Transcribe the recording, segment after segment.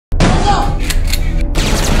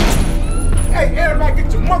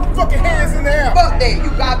motherfucking hands in the air. Fuck that. You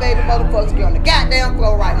got baby motherfuckers get on the goddamn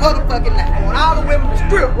floor right motherfucking now. I want all the women to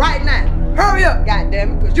strip right now. Hurry up,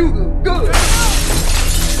 goddamn it, cause you good.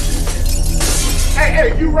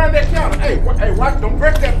 Hey, you run that counter. Hey, watch, don't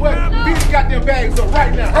break that button. Beat the goddamn bags up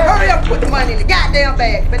right now. Hurry up, put the money in the goddamn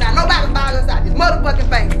bag. But now nobody buy us out this motherfucking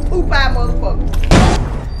bank. 2-5 motherfuckers.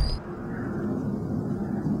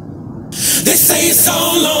 They say it's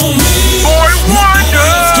all on me. Boy, Wonda!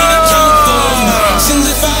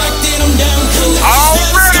 Already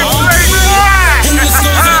played right! And this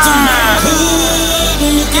goes out to my hood.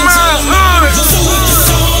 You can tell them so it's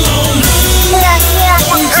all on me. What's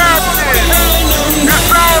happening?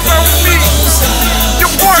 It's all on me.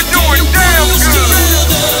 Your boy doing damn good.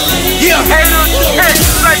 Yeah, haters,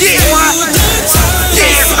 like what?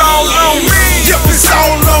 Yeah, it's all on me. Yep, it's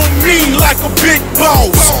all on me like a big boss.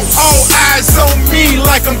 All eyes on me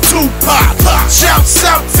like I'm Tupac. Shouts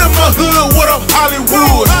out to my hood, what up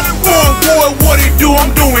Hollywood? Boy, what he do,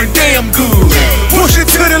 I'm doing damn good. Push it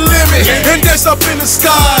to the limit, and that's up in the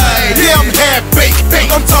sky. Yeah, I'm half baked,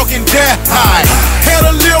 I'm talking that high. Had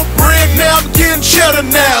a little bread, now I'm getting cheddar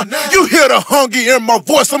now. You hear the hunger in my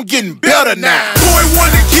voice, I'm getting better now. Boy,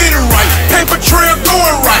 wanna get it right, paper trail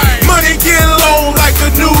going right. Money getting low like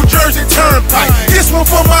the New Jersey Turnpike. This one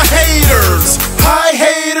for my haters. Hi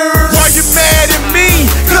haters, why you mad at me?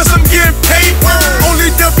 Cause I'm getting paper. Only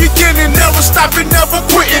the beginning, never stopping, never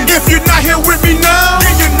quitting. If you're not here with me now,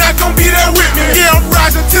 then you're not gonna be there with me. Yeah, I'm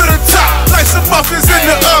rising to the top, like some muffins in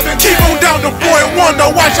the oven. Keep on down the boy Wonda,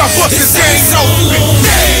 watch I bust this game open.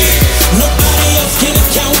 Nobody else can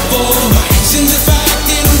account for my actions. If I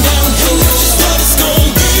acted them down, that's just what it's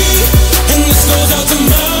gonna be. And this goes out to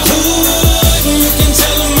my hood. You can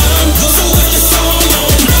tell them I'm good. So if it's all on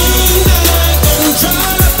me, I'm not gonna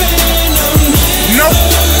drop and I'm never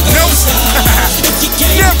gonna stop. If you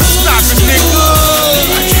can't Never stop it, nigga.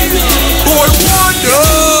 Boy Wonda.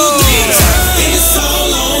 It's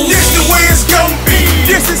all on me. This the way it's gonna be.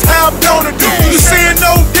 This is how I'm gonna do. You saying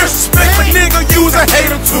no disrespect, but nigga, you's a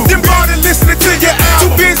hater too. Them body listening to your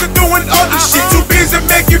album. Too busy doing other shit. Too busy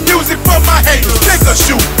making music for my haters. Take a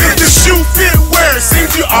shoe, bitch. The shoe fit where it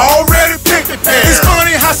seems you already picked a pair. It's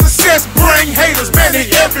funny how success bring haters, man, they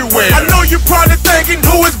everywhere. I know you're probably thinking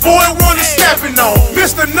who is boy Wonda snapping on.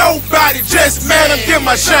 Mr. Nobody, just man, I'm getting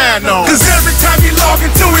my shine on. Cause every time you log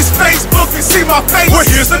into his Facebook and see my face, well,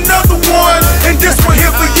 here's another one, and this one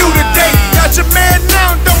here for you today. Got your man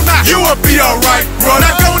now, don't I? You will be alright, bro.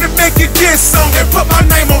 Not gonna make you this song and put my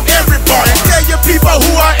name on every bar and tell your people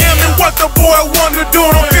who I am and what the boy Wonda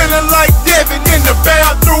doing. I'm feeling like Devin in the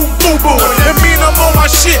bathroom, boo-boo. It mean I'm on my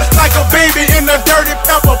shit like a baby in a dirty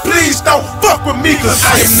pepper. Please don't fuck with me, cause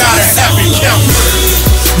I am not a happy camper.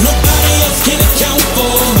 Nobody else can account for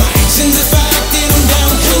my actions. If I acted them down,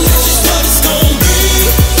 that's just what it's gonna be.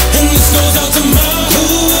 And this goes out to my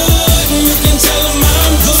hood. You can tell them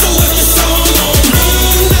I'm good. So if it's all on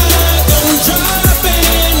me, I'm not gonna drop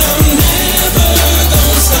and I'm never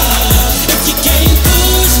gonna stop. If you can't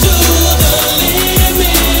push to the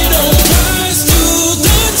limit, don't rise to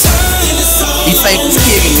the top. And it's all These fakers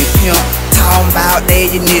kidding me, pimp. Talking about they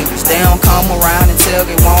your niggas. They don't come around until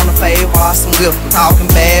they want a favor or some gift. Talking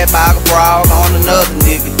bad about a broad on another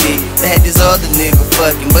nigga dick. That this other nigga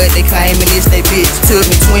fucking, but they claiming it's they bitch. Took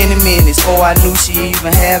me 20 minutes before I knew she even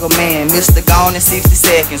had a man. Mr. Gone in 60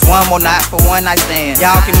 seconds. One more night for one night stand.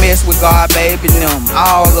 Y'all can mess with God, baby, them.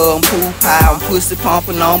 All of them pool pie. I'm pussy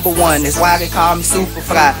pumper #1. That's why they call me super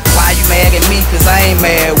fly. Why you mad at me? Cause I ain't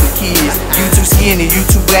mad with kids. You too skinny, you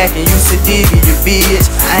too black, and you so diggy, you bitch.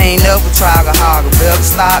 I ain't never tried to hog. Better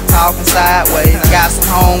stop talking sideways. Got some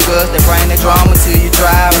homegirls that bring the drama to your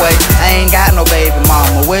driveway. I ain't got no baby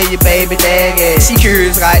mama. Where your baby dad at? She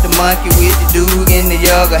curious like the monkey with the dude in the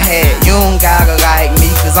yoga hat. You don't gotta like me,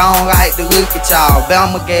 cause I don't like to look at y'all.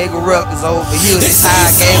 Bama gave a ruckus over here. This how I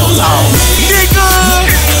gave them all. Nigga,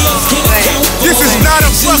 this is not a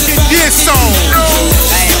fucking diss song.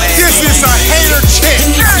 This is a hater check.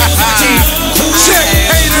 Check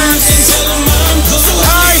haters.